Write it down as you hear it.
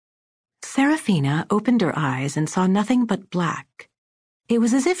Serafina opened her eyes and saw nothing but black. It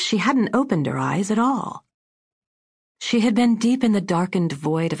was as if she hadn't opened her eyes at all. She had been deep in the darkened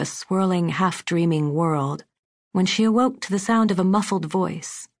void of a swirling, half-dreaming world when she awoke to the sound of a muffled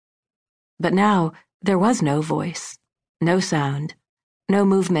voice. But now there was no voice, no sound, no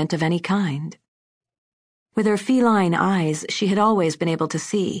movement of any kind. With her feline eyes, she had always been able to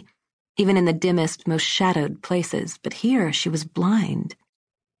see, even in the dimmest, most shadowed places, but here she was blind.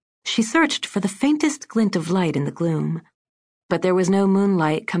 She searched for the faintest glint of light in the gloom, but there was no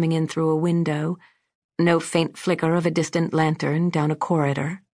moonlight coming in through a window, no faint flicker of a distant lantern down a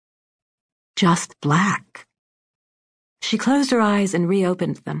corridor. Just black. She closed her eyes and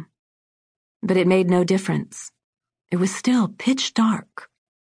reopened them, but it made no difference. It was still pitch dark.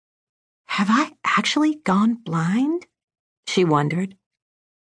 Have I actually gone blind? She wondered.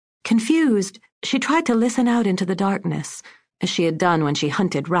 Confused, she tried to listen out into the darkness, as she had done when she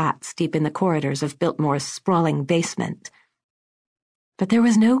hunted rats deep in the corridors of Biltmore's sprawling basement. But there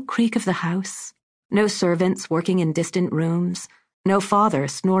was no creak of the house, no servants working in distant rooms, no father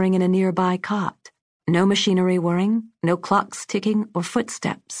snoring in a nearby cot, no machinery whirring, no clocks ticking or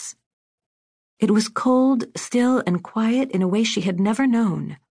footsteps. It was cold, still, and quiet in a way she had never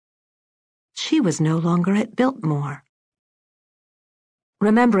known. She was no longer at Biltmore.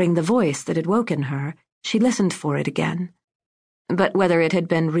 Remembering the voice that had woken her, she listened for it again. But whether it had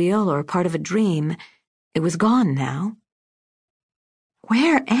been real or part of a dream, it was gone now.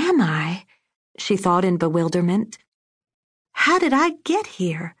 Where am I? She thought in bewilderment. How did I get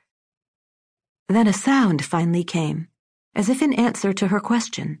here? Then a sound finally came, as if in answer to her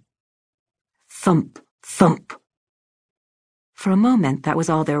question. Thump, thump. For a moment, that was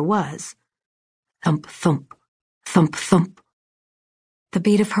all there was. Thump, thump, thump, thump. The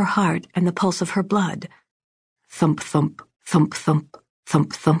beat of her heart and the pulse of her blood. Thump, thump, thump, thump,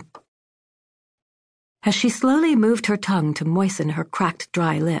 thump, thump. As she slowly moved her tongue to moisten her cracked,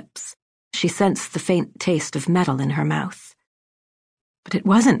 dry lips, she sensed the faint taste of metal in her mouth. But it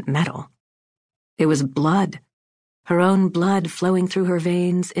wasn't metal. It was blood, her own blood flowing through her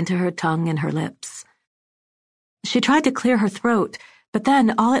veins into her tongue and her lips. She tried to clear her throat, but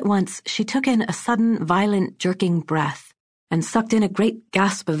then, all at once, she took in a sudden, violent, jerking breath and sucked in a great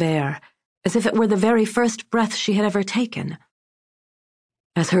gasp of air, as if it were the very first breath she had ever taken.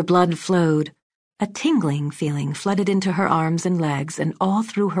 As her blood flowed, a tingling feeling flooded into her arms and legs and all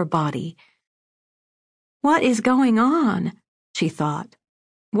through her body. What is going on? She thought.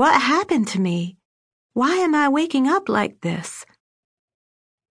 What happened to me? Why am I waking up like this?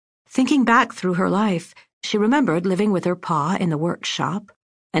 Thinking back through her life, she remembered living with her pa in the workshop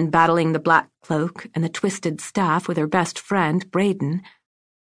and battling the black cloak and the twisted staff with her best friend, Braden.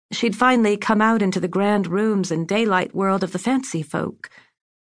 She'd finally come out into the grand rooms and daylight world of the fancy folk.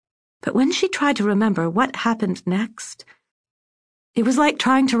 But when she tried to remember what happened next, it was like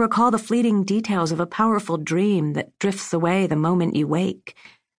trying to recall the fleeting details of a powerful dream that drifts away the moment you wake.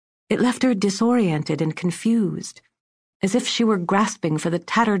 It left her disoriented and confused, as if she were grasping for the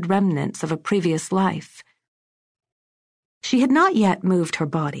tattered remnants of a previous life. She had not yet moved her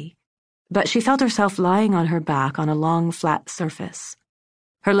body, but she felt herself lying on her back on a long, flat surface.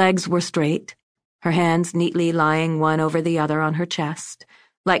 Her legs were straight, her hands neatly lying one over the other on her chest,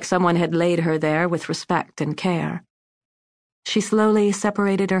 like someone had laid her there with respect and care. She slowly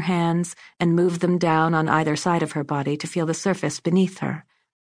separated her hands and moved them down on either side of her body to feel the surface beneath her.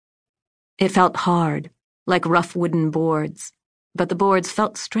 It felt hard, like rough wooden boards, but the boards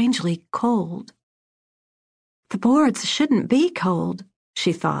felt strangely cold. The boards shouldn't be cold,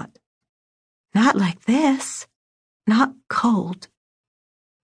 she thought. Not like this. Not cold.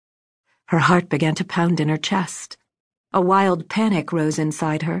 Her heart began to pound in her chest. A wild panic rose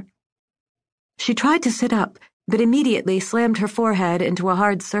inside her. She tried to sit up, but immediately slammed her forehead into a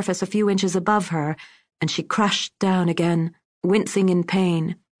hard surface a few inches above her, and she crashed down again, wincing in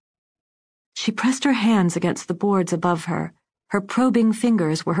pain. She pressed her hands against the boards above her. Her probing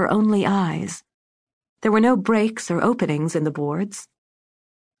fingers were her only eyes. There were no breaks or openings in the boards.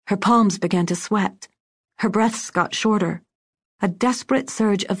 Her palms began to sweat. Her breaths got shorter. A desperate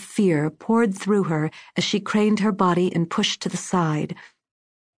surge of fear poured through her as she craned her body and pushed to the side.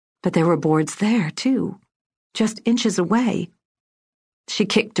 But there were boards there, too, just inches away. She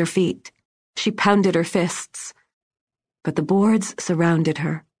kicked her feet. She pounded her fists. But the boards surrounded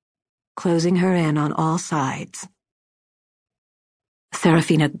her, closing her in on all sides.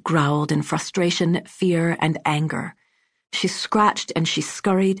 Serafina growled in frustration, fear, and anger. She scratched and she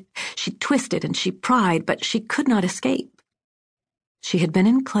scurried. She twisted and she pried, but she could not escape. She had been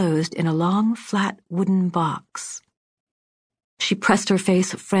enclosed in a long, flat wooden box. She pressed her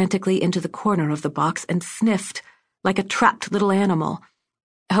face frantically into the corner of the box and sniffed like a trapped little animal,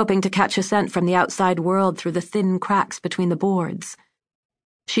 hoping to catch a scent from the outside world through the thin cracks between the boards.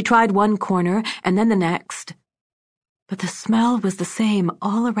 She tried one corner and then the next, but the smell was the same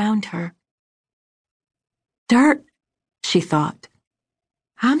all around her. Dirt, she thought.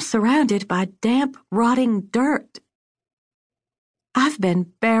 I'm surrounded by damp, rotting dirt. I've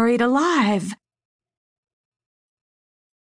been buried alive.